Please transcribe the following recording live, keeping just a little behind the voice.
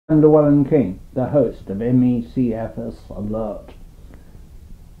Ronald W. King, the host of CFS Alert.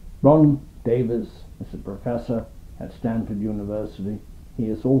 Ron Davis is a professor at Stanford University. He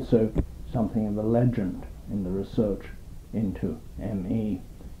is also something of a legend in the research into ME.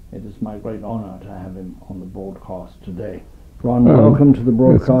 It is my great honor to have him on the broadcast today. Ron, welcome to the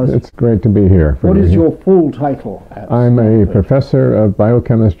broadcast. It's great to be here. What is your full title at I'm Stanford? a professor of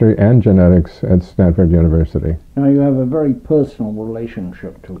biochemistry and genetics at Stanford University. Now, you have a very personal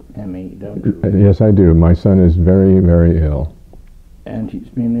relationship to ME, don't you? Yes, I do. My son is very, very ill. And he's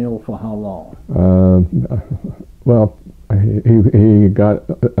been ill for how long? Well, he got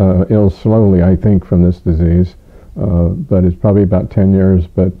ill slowly, I think, from this disease. But it's probably about 10 years,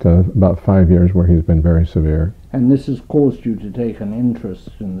 but about 5 years where he's been very severe. And this has caused you to take an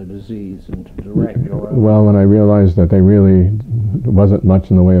interest in the disease and to direct your own... Well, when I realized that there really wasn't much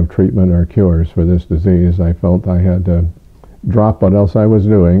in the way of treatment or cures for this disease, I felt I had to drop what else I was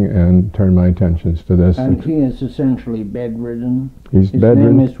doing and turn my attentions to this. And he is essentially bedridden. His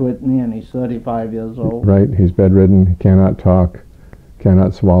name is Whitney, and he's 35 years old. Right, he's bedridden, he cannot talk,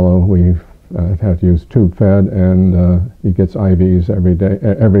 cannot swallow. We've had to use tube fed, and he gets IVs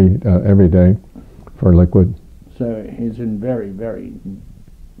every day for liquid. So he's in very, very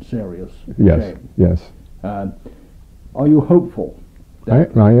serious shape. Yes. Are you hopeful?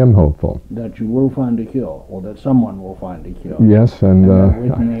 I am hopeful that you will find a cure, or that someone will find a cure. Yes, and that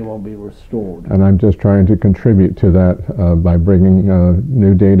Whitney will be restored. And I'm just trying to contribute to that by bringing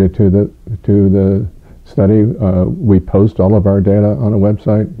new data to the study. We post all of our data on a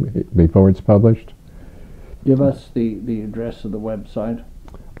website before it's published. Give us the address of the website.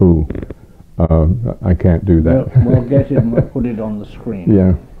 Ooh, I can't do that. We'll get it and we'll put it on the screen.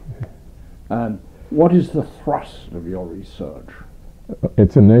 Yeah. What is the thrust of your research?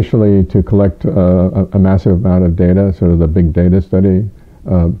 It's initially to collect a massive amount of data, sort of the big data study,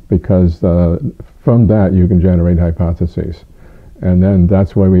 because from that you can generate hypotheses. And then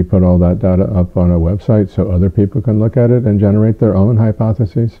that's why we put all that data up on our website so other people can look at it and generate their own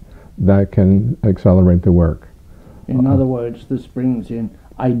hypotheses. That can accelerate the work. In other words, this brings in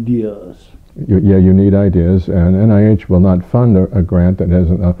ideas. You need ideas, and NIH will not fund a grant that has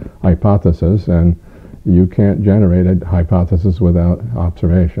a hypothesis, and you can't generate a hypothesis without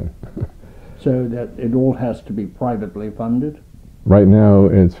observation. So that it all has to be privately funded? Right now,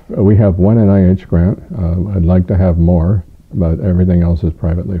 we have one NIH grant. I'd like to have more, but everything else is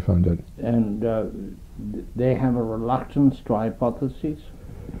privately funded. And they have a reluctance to hypotheses?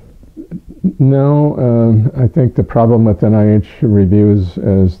 No, I think the problem with NIH reviews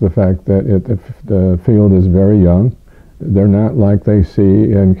is the fact that the field is very young. They're not like they see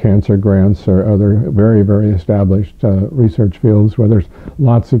in cancer grants or other very, very established research fields where there's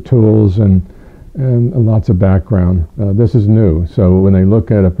lots of tools and lots of background. This is new, so when they look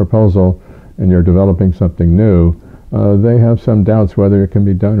at a proposal and you're developing something new, they have some doubts whether it can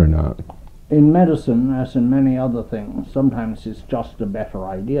be done or not. In medicine, as in many other things, sometimes it's just a better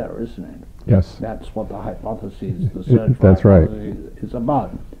idea, isn't it? Yes. That's what the hypothesis, the search for that's right. is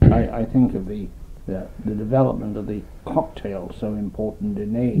about. I think of the development of the cocktail, so important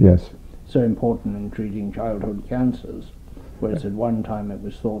in AIDS, yes, so important in treating childhood cancers, whereas at one time it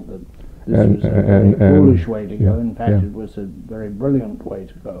was thought that this was a very foolish way to go. In fact, it was a very brilliant way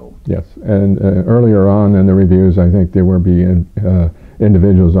to go. Yes, and earlier on in the reviews, I think there were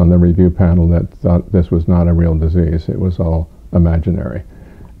individuals on the review panel that thought this was not a real disease. It was all imaginary,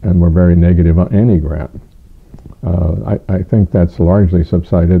 and were very negative on any grant. I think that's largely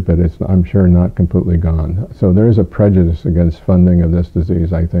subsided, but it's, I'm sure, not completely gone. So there is a prejudice against funding of this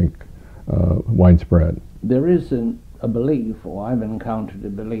disease, I think, widespread. There is a belief, or I've encountered a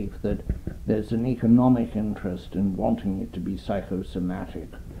belief, that there's an economic interest in wanting it to be psychosomatic,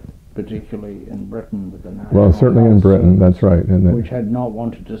 particularly in Britain with the National Well, certainly in Britain, that's right. Which had not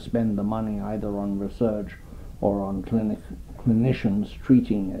wanted to spend the money either on research or on clinicians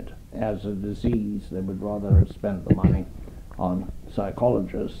treating it as a disease. They would rather have spent the money on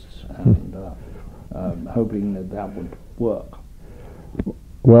psychologists and hoping that would work.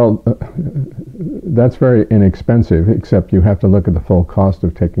 Well, that's very inexpensive, except you have to look at the full cost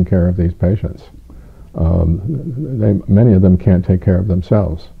of taking care of these patients. Many of them can't take care of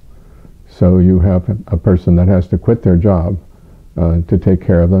themselves. So you have a person that has to quit their job to take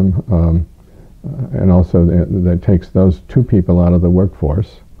care of them, and also that takes those two people out of the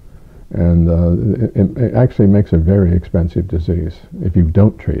workforce. And it actually makes a very expensive disease if you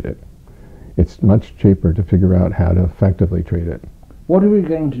don't treat it. It's much cheaper to figure out how to effectively treat it. What are we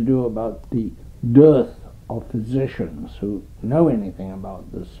going to do about the dearth of physicians who know anything about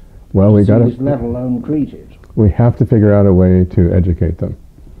this disease, let alone treat it? We have to figure out a way to educate them.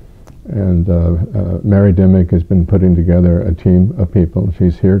 And Mary Dimmick has been putting together a team of people.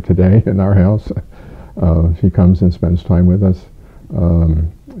 She's here today in our house. She comes and spends time with us.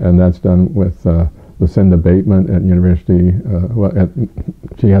 And that's done with Lucinda Bateman at University.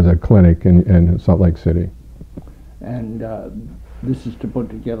 She has a clinic in Salt Lake City. And this is to put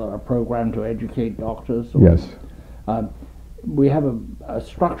together a program to educate doctors? Yes. We have a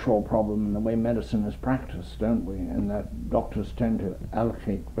structural problem in the way medicine is practiced, don't we? And that doctors tend to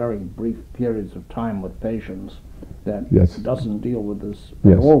allocate very brief periods of time with patients that doesn't deal with this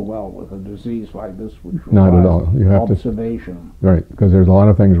at all well with a disease like this, which requires not at all. You have observation. Right, because there's a lot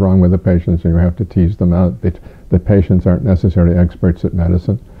of things wrong with the patients, and you have to tease them out. The patients aren't necessarily experts at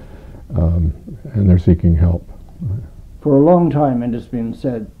medicine, and they're seeking help. For a long time, it has been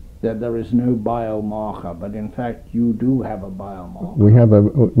said that there is no biomarker, but in fact, you do have a biomarker.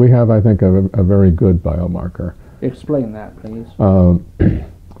 We have, I think, a very good biomarker. Explain that, please.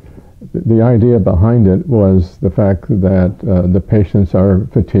 The idea behind it was the fact that the patients are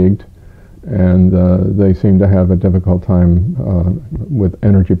fatigued, and they seem to have a difficult time with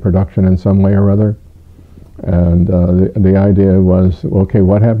energy production in some way or other. And the idea was, okay,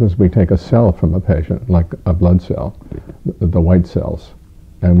 what happens if we take a cell from a patient, like a blood cell, the white cells,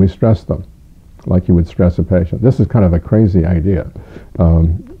 and we stress them like you would stress a patient. This is kind of a crazy idea.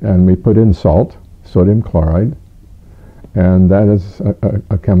 And we put in salt, sodium chloride, and that is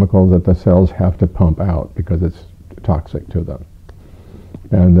a chemical that the cells have to pump out because it's toxic to them.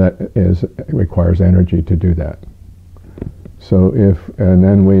 And it requires energy to do that. So and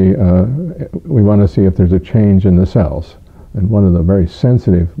then we want to see if there's a change in the cells. And one of the very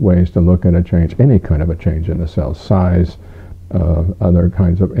sensitive ways to look at a change, any kind of a change in the cell, size, other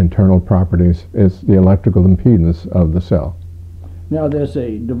kinds of internal properties, is the electrical impedance of the cell. Now there's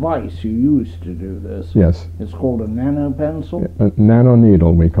a device you use to do this. Yes. It's called a nanopencil? A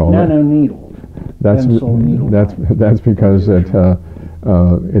nanoneedle, we call it. Nanoneedle. That's because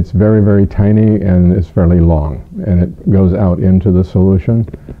it's very, very tiny and it's fairly long. And it goes out into the solution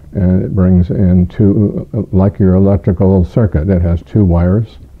and it brings in like your electrical circuit, it has two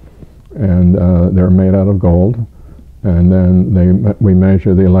wires and they're made out of gold. And then we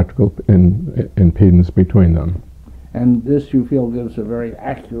measure the electrical impedance between them. And this, you feel, gives a very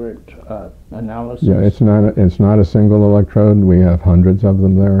accurate analysis? Yeah, it's not a single electrode. We have hundreds of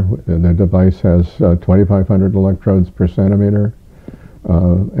them there. The device has 2,500 electrodes per centimeter,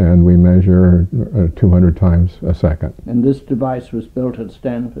 and we measure 200 times a second. And this device was built at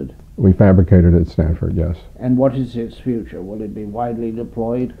Stanford? We fabricated it at Stanford, yes. And what is its future? Will it be widely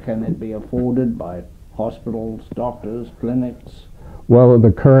deployed? Can it be afforded by hospitals, doctors, clinics? Well,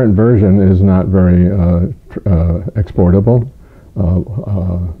 the current version is not very exportable.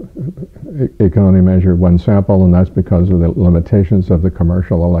 It can only measure one sample, and that's because of the limitations of the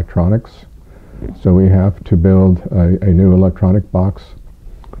commercial electronics. So we have to build a new electronic box.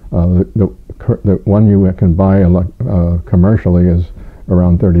 The one you can buy commercially is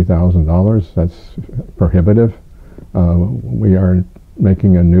around $30,000. That's prohibitive. We are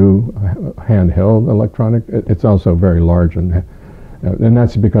making a new handheld electronic. It's also very large, and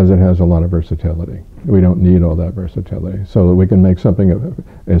that's because it has a lot of versatility. We don't need all that versatility. So we can make something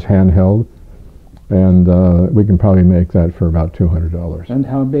as handheld, and we can probably make that for about $200. And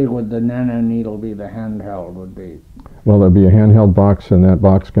how big would the nanoneedle be, the handheld would be? Well, there'll be a handheld box, and that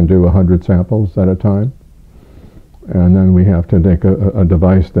box can do 100 samples at a time. And then we have to make a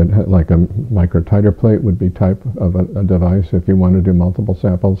device that, like a microtiter plate would be type of a device if you want to do multiple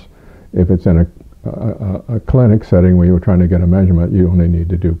samples. If it's in a clinic setting where you're trying to get a measurement, you only need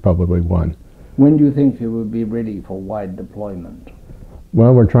to do probably one. When do you think it would be ready for wide deployment?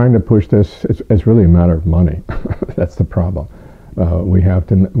 Well, we're trying to push this. It's really a matter of money. That's the problem. We have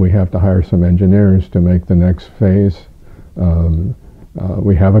to hire some engineers to make the next phase.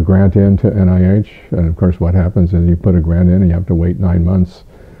 We have a grant in to NIH, and of course what happens is you put a grant in and you have to wait 9 months.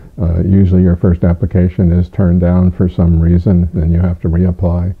 Usually your first application is turned down for some reason, then you have to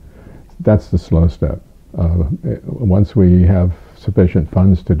reapply. That's the slow step. Once we have sufficient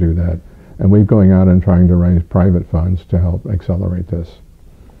funds to do that, and we're going out and trying to raise private funds to help accelerate this.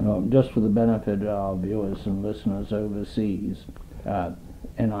 Just for the benefit of our viewers and listeners overseas,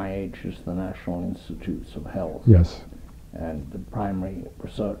 NIH is the National Institutes of Health. Yes. And the primary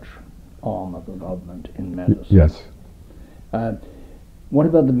research arm of the government in medicine. Yes. What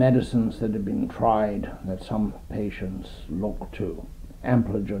about the medicines that have been tried that some patients look to?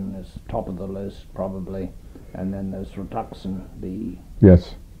 Ampligen is top of the list, probably, and then there's Rituxan B.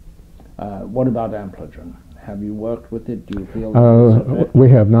 Yes. What about Ampligen? Have you worked with it? Do you feel that we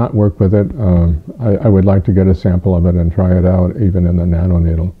have not worked with it. I would like to get a sample of it and try it out, even in the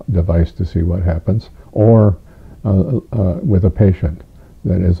nanoneedle device, to see what happens, or with a patient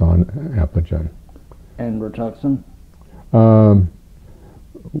that is on Apligen. And Rituxan?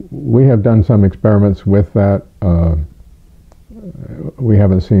 We have done some experiments with that. We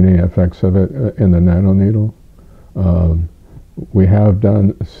haven't seen any effects of it in the nanoneedle. We have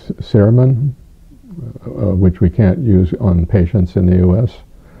done Ceramin, which we can't use on patients in the U.S.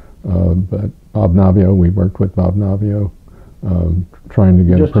 But Bobnavio, we worked with Bobnavio, trying to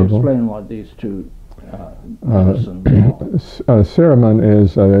get approval. Just explain what these two medicines are. Ceramin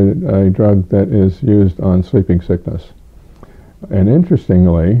is a drug that is used on sleeping sickness. And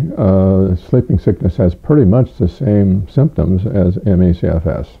interestingly, sleeping sickness has pretty much the same symptoms as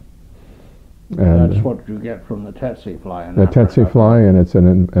ME/CFS. And that's what you get from the tsetse fly. The tsetse fly, and it's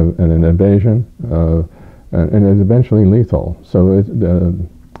an invasion, and it's eventually lethal. So the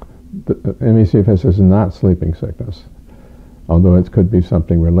ME/CFS is not sleeping sickness, although it could be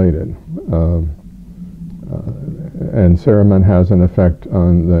something related. And Ceramin has an effect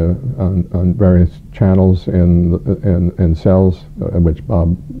on various channels in cells, which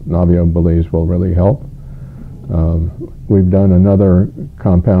Bob Navio believes will really help. We've done another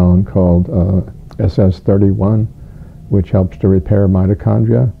compound called SS31, which helps to repair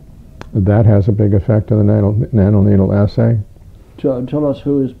mitochondria. That has a big effect on the nanoneedle assay. Tell us,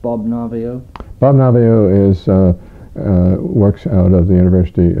 who is Bob Navio? Bob Navio is works out of the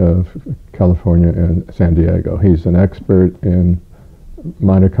University of California in San Diego. He's an expert in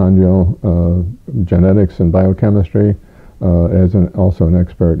mitochondrial genetics and biochemistry, also an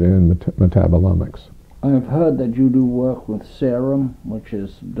expert in metabolomics. I've heard that you do work with serum, which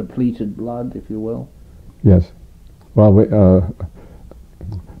is depleted blood, if you will. Yes. Well,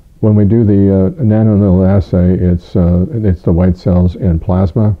 when we do the nanoneedle assay, it's the white cells in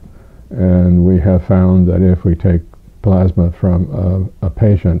plasma, and we have found that if we take plasma from a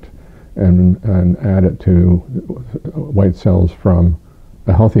patient and add it to white cells from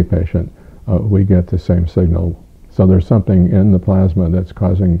a healthy patient, we get the same signal. So there's something in the plasma that's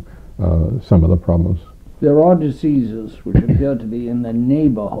causing some of the problems. There are diseases which appear to be in the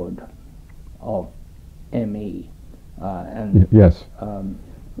neighborhood of ME. Yes.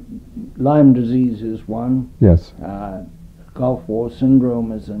 Lyme disease is one. Yes. Gulf War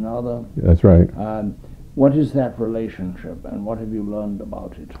syndrome is another. That's right. What is that relationship, and what have you learned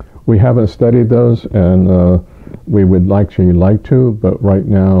about it? We haven't studied those, and we would actually like to, but right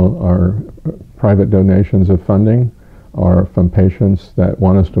now our private donations of funding are from patients that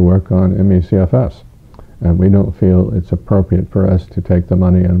want us to work on ME/CFS, and we don't feel it's appropriate for us to take the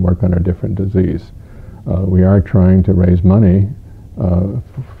money and work on a different disease. We are trying to raise money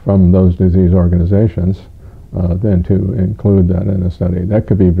from those disease organizations, then to include that in a study. That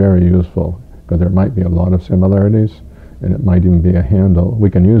could be very useful, because there might be a lot of similarities, and it might even be a handle. We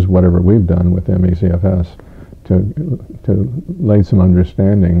can use whatever we've done with ME/CFS to lay some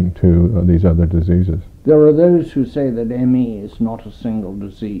understanding to these other diseases. There are those who say that ME is not a single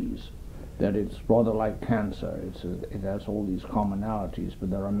disease, that it's rather like cancer. It has all these commonalities, but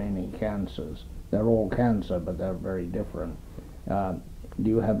there are many cancers. They're all cancer, but they're very different. Do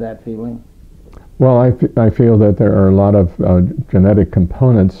you have that feeling? Well, I feel that there are a lot of genetic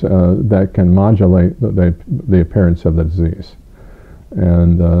components that can modulate the appearance of the disease.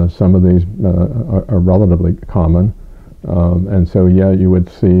 And some of these are relatively common. And so, yeah, you would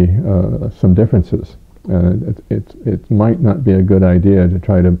see some differences. And it might not be a good idea to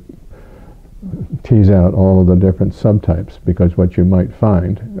try to tease out all of the different subtypes, because what you might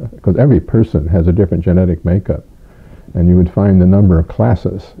find, because every person has a different genetic makeup, and you would find the number of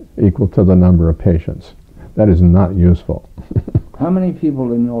classes equal to the number of patients. That is not useful. How many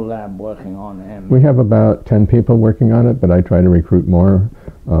people in your lab working on ME? We have about 10 people working on it, but I try to recruit more.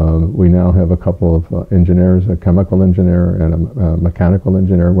 We now have a couple of engineers, a chemical engineer and a mechanical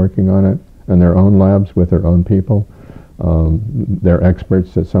engineer working on it in their own labs with their own people. They're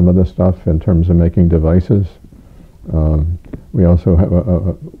experts at some of this stuff in terms of making devices. We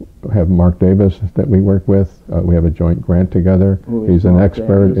also have Mark Davis that we work with. We have a joint grant together. He's an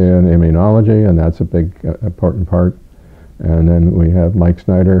expert in immunology, and that's a big important part. And then we have Mike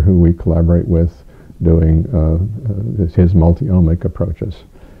Snyder, who we collaborate with, doing his multi-omic approaches.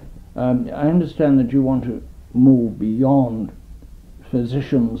 I understand that you want to move beyond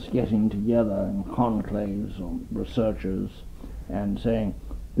physicians getting together in conclaves or researchers and saying,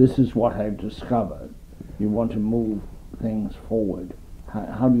 this is what I've discovered. You want to move things forward.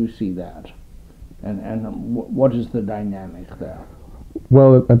 How do you see that? And what is the dynamic there?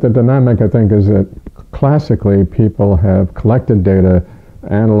 Well, the dynamic, I think, is that classically people have collected data,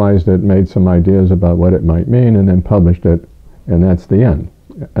 analyzed it, made some ideas about what it might mean, and then published it, and that's the end.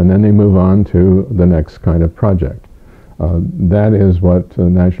 And then they move on to the next kind of project. That is what the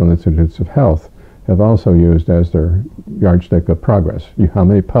National Institutes of Health have also used as their yardstick of progress. How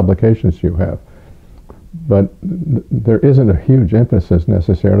many publications you have. But there isn't a huge emphasis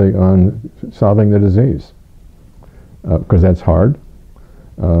necessarily on solving the disease, because that's hard.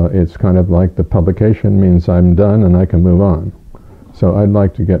 It's kind of like the publication means I'm done and I can move on. So I'd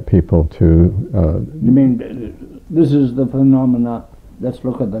like to get people to... You mean this is the phenomena, let's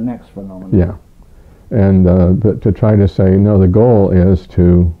look at the next phenomena. Yeah. And but to try to say, no, the goal is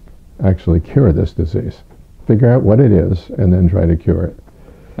to actually cure this disease. Figure out what it is and then try to cure it.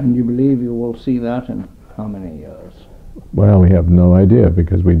 And you believe you will see that in how many years? Well, we have no idea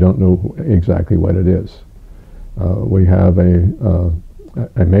because we don't know exactly what it is. We have a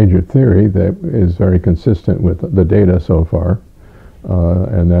major theory that is very consistent with the data so far,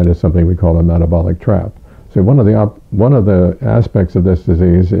 and that is something we call a metabolic trap. So one of the aspects of this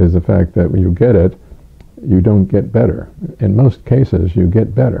disease is the fact that when you get it, you don't get better. In most cases, you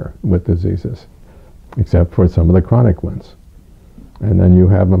get better with diseases, except for some of the chronic ones. And then you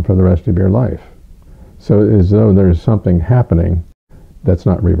have them for the rest of your life. So it's as though there's something happening that's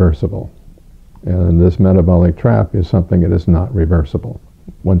not reversible. And this metabolic trap is something that is not reversible.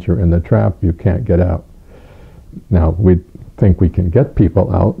 Once you're in the trap, you can't get out. Now, we think we can get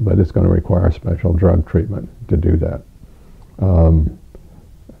people out, but it's going to require special drug treatment to do that.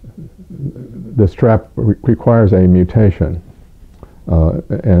 This trap requires a mutation,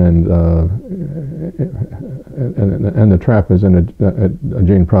 and the trap is in a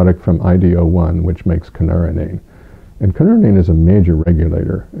gene product from IDO1, which makes kynurenine. And kynurenine is a major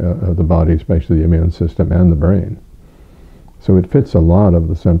regulator of the body, especially the immune system and the brain. So it fits a lot of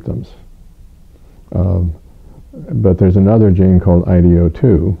the symptoms. But there's another gene called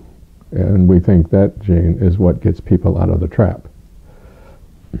IDO2, and we think that gene is what gets people out of the trap,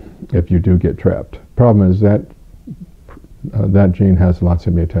 if you do get trapped. Problem is that that gene has lots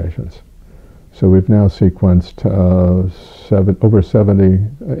of mutations. So we've now sequenced over 70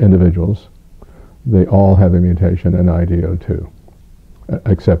 individuals. They all have a mutation in IDO2,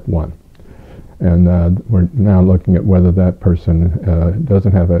 except one. And we're now looking at whether that person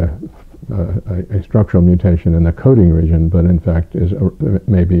doesn't have a structural mutation in the coding region, but in fact is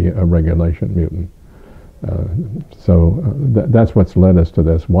maybe a regulation mutant. That's what's led us to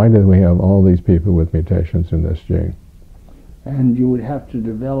this. Why did we have all these people with mutations in this gene? And you would have to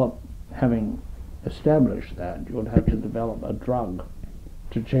develop, having established that, you would have to develop a drug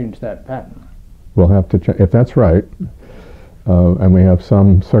to change that pattern. We'll have to, if that's right, and we have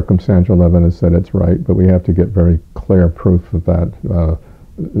some circumstantial evidence that it's right, but we have to get very clear proof of that.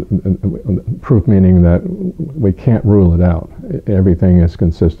 Proof meaning that we can't rule it out. Everything is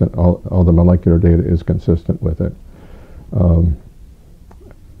consistent. All the molecular data is consistent with it.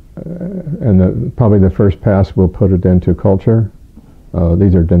 And probably the first pass we'll put it into culture.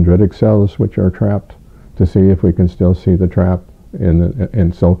 These are dendritic cells which are trapped, to see if we can still see the trap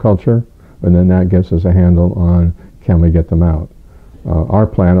in cell culture, and then that gives us a handle on can we get them out. Our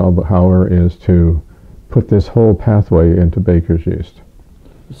plan, however, is to put this whole pathway into Baker's yeast.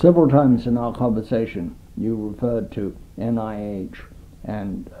 Several times in our conversation you referred to NIH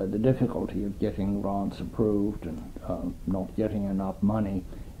and the difficulty of getting grants approved and not getting enough money.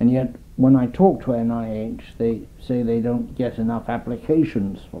 And yet when I talk to NIH, they say they don't get enough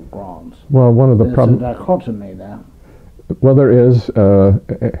applications for grants. Well, one of the problems... There's a dichotomy there. Well, there is,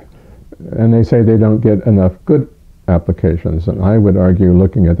 and they say they don't get enough good applications. And I would argue,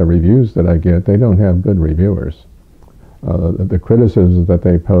 looking at the reviews that I get, they don't have good reviewers. The criticisms that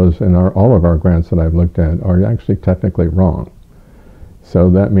they pose in all of our grants that I've looked at are actually technically wrong. So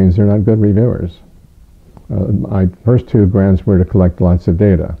that means they're not good reviewers. My first two grants were to collect lots of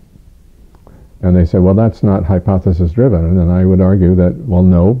data. And they said, well, that's not hypothesis driven. And I would argue that, well,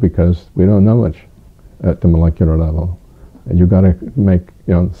 no, because we don't know much at the molecular level. And you've got to make,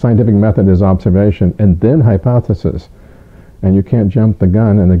 scientific method is observation and then hypothesis. And you can't jump the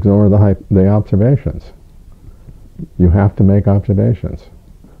gun and ignore the observations. You have to make observations.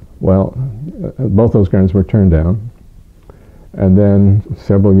 Well, both those grants were turned down. And then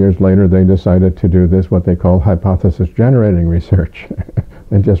several years later, they decided to do this, what they call hypothesis generating research.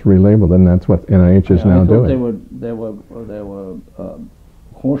 They just relabeled it, and that's what NIH is now doing. They were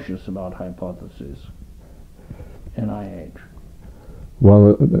cautious about hypotheses, NIH.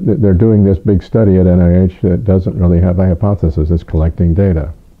 Well, they're doing this big study at NIH that doesn't really have a hypothesis. It's collecting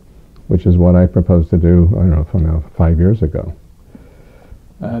data, which is what I proposed to do, I don't know, from now 5 years ago.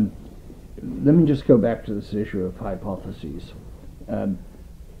 Let me just go back to this issue of hypotheses.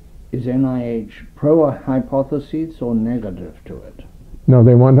 Is NIH pro-hypotheses or negative to it? No,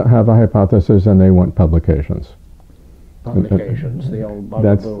 they want to have a hypothesis and they want publications. Publications, the old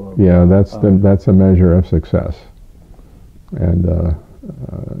that's bugaboo. Yeah, that's a measure of success, and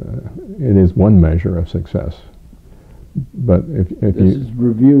it is one measure of success. But if this you is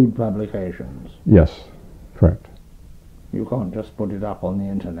reviewed publications. Yes, correct. You can't just put it up on the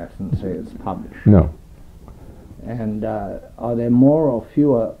internet and say it's published. No. And are there more or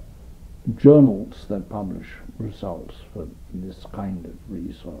fewer journals that publish results for this kind of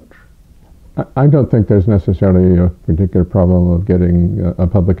research? I don't think there's necessarily a particular problem of getting a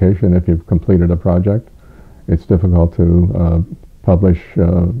publication if you've completed a project. It's difficult to publish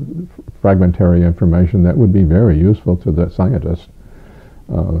fragmentary information that would be very useful to the scientist,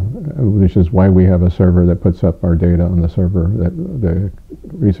 which is why we have a server that puts up our data on the server that the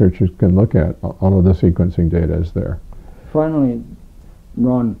researchers can look at. All of the sequencing data is there. Finally,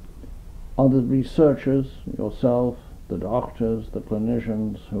 Ron, are the researchers, yourself, the doctors, the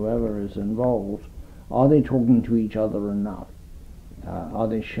clinicians, whoever is involved, are they talking to each other enough? Are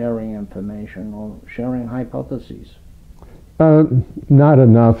they sharing information or sharing hypotheses? Not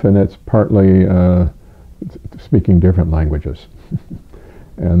enough, and it's partly speaking different languages.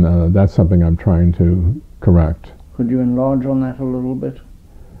 And that's something I'm trying to correct. Could you enlarge on that a little bit?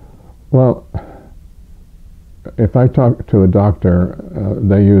 Well, if I talk to a doctor,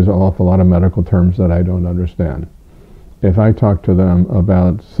 they use an awful lot of medical terms that I don't understand. If I talk to them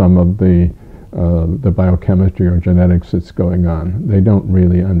about some of the biochemistry or genetics that's going on, they don't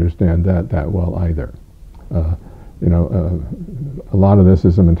really understand that well either. A lot of this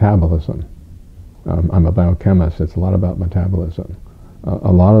is a metabolism. I'm a biochemist. It's a lot about metabolism.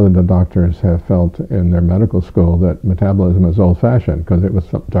 A lot of the doctors have felt in their medical school that metabolism is old-fashioned because it was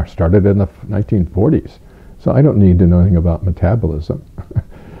started in the 1940s. So I don't need to know anything about metabolism,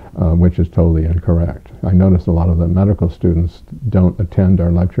 which is totally incorrect. I notice a lot of the medical students don't attend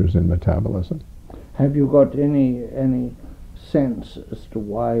our lectures in metabolism. Have you got any sense as to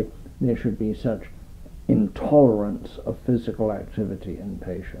why there should be such intolerance of physical activity in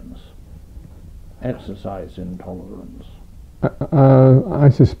patients? Exercise intolerance. I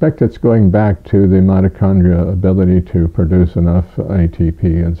suspect it's going back to the mitochondria ability to produce enough ATP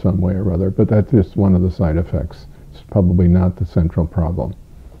in some way or other, but that's just one of the side effects. It's probably not the central problem.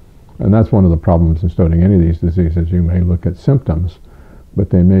 And that's one of the problems in studying any of these diseases. You may look at symptoms, but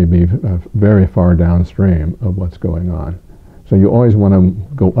they may be very far downstream of what's going on. So you always want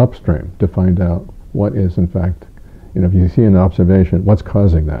to go upstream to find out what is, in fact, if you see an observation, what's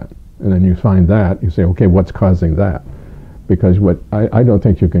causing that? And then you find that, you say, okay, what's causing that? Because I don't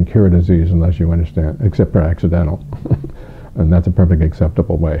think you can cure a disease unless you understand, except for accidental. And that's a perfectly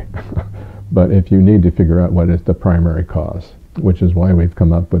acceptable way. But if you need to figure out what is the primary cause, which is why we've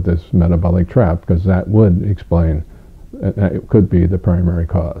come up with this metabolic trap, because that would explain, that it could be the primary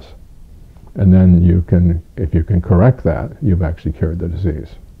cause. And then you can, if you can correct that, you've actually cured the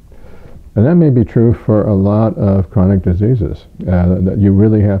disease. And that may be true for a lot of chronic diseases, that you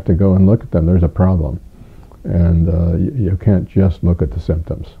really have to go and look at them. There's a problem. And you can't just look at the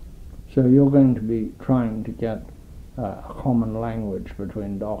symptoms. So you're going to be trying to get a common language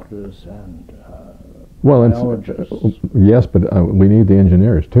between doctors and biologists. Yes, but we need the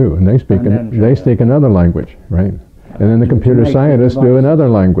engineers too, and they speak another language, right? And then the computer scientists do another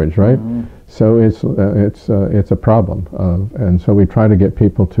language, right? Mm-hmm. So it's a problem, and so we try to get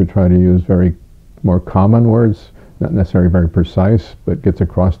people to try to use more common words, not necessarily very precise, but gets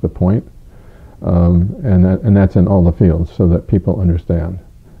across the point. And that's in all the fields so that people understand.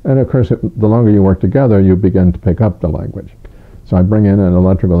 And of course, the longer you work together, you begin to pick up the language. So I bring in an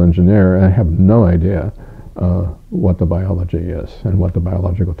electrical engineer, and I have no idea what the biology is and what the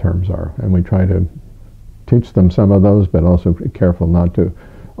biological terms are. And we try to teach them some of those, but also be careful not to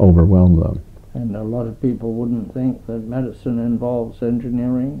overwhelm them. And a lot of people wouldn't think that medicine involves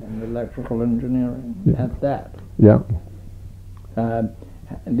engineering and electrical engineering at that. Yeah.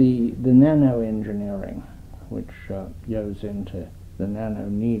 The nanoengineering, which goes into the nano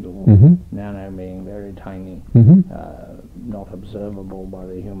needle, nano being very tiny, not observable by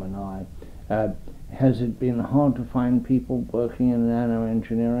the human eye, has it been hard to find people working in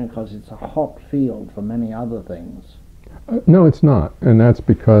nanoengineering because it's a hot field for many other things? No, it's not, and that's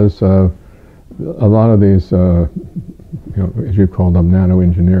because a lot of these, as you call them,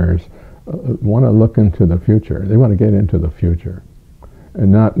 nanoengineers, want to look into the future. They want to get into the future. And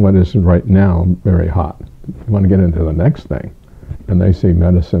not what is right now very hot. You want to get into the next thing. and they see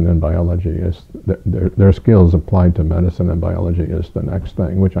medicine and biology as their skills applied to medicine and biology is the next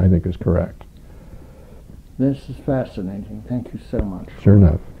thing, which I think is correct. This is fascinating. Thank you so much. Sure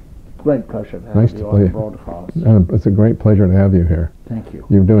enough. Great pleasure to have Nice you to on the play. broadcast. It's a great pleasure to have you here. Thank you.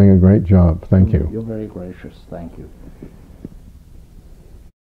 You're doing a great job. Thank you. You're very gracious. Thank you.